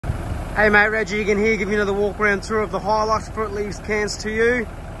Hey mate, Reggie again here, giving you another walk around tour of the Hilux before it leaves Cairns to you.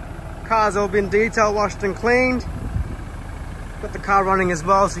 Car's all been detail washed and cleaned. Got the car running as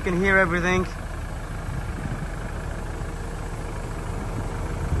well so you can hear everything.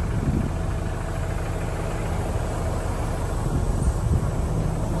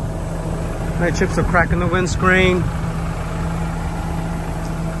 No chips or crack in the windscreen.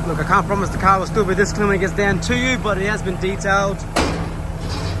 Look, I can't promise the car will still be this clean when it gets down to you, but it has been detailed.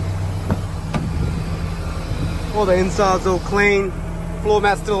 All the inside's all clean. Floor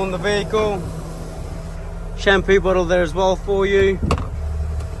mat's still in the vehicle. Shampoo bottle there as well for you.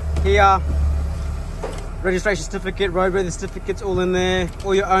 Here, registration certificate, roadworthy certificates all in there.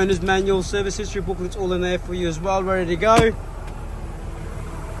 All your owner's manual, service history booklets all in there for you as well, ready to go.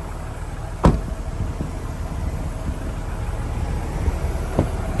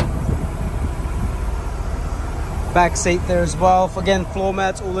 Back seat there as well. Again, floor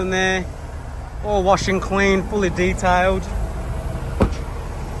mats all in there. All wash and clean, fully detailed.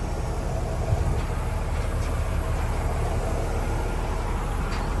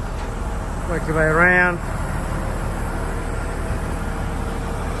 Work your way around.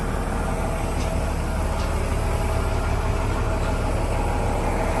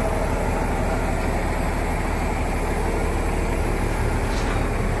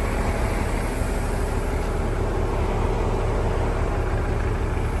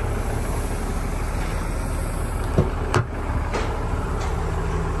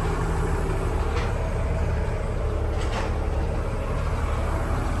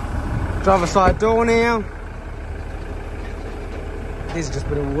 Driver side door now. These are just a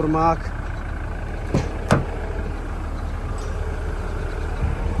bit of a watermark.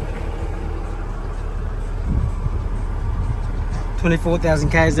 $24,000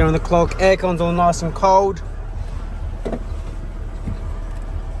 Ks there on the clock. Aircon's all nice and cold.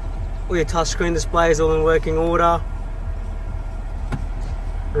 All your touchscreen displays all in working order.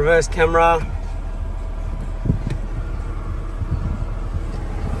 Reverse camera.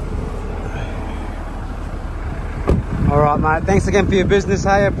 Alright mate, thanks again for your business, hey,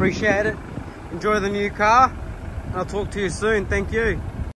 I appreciate it. Enjoy the new car, and I'll talk to you soon, thank you.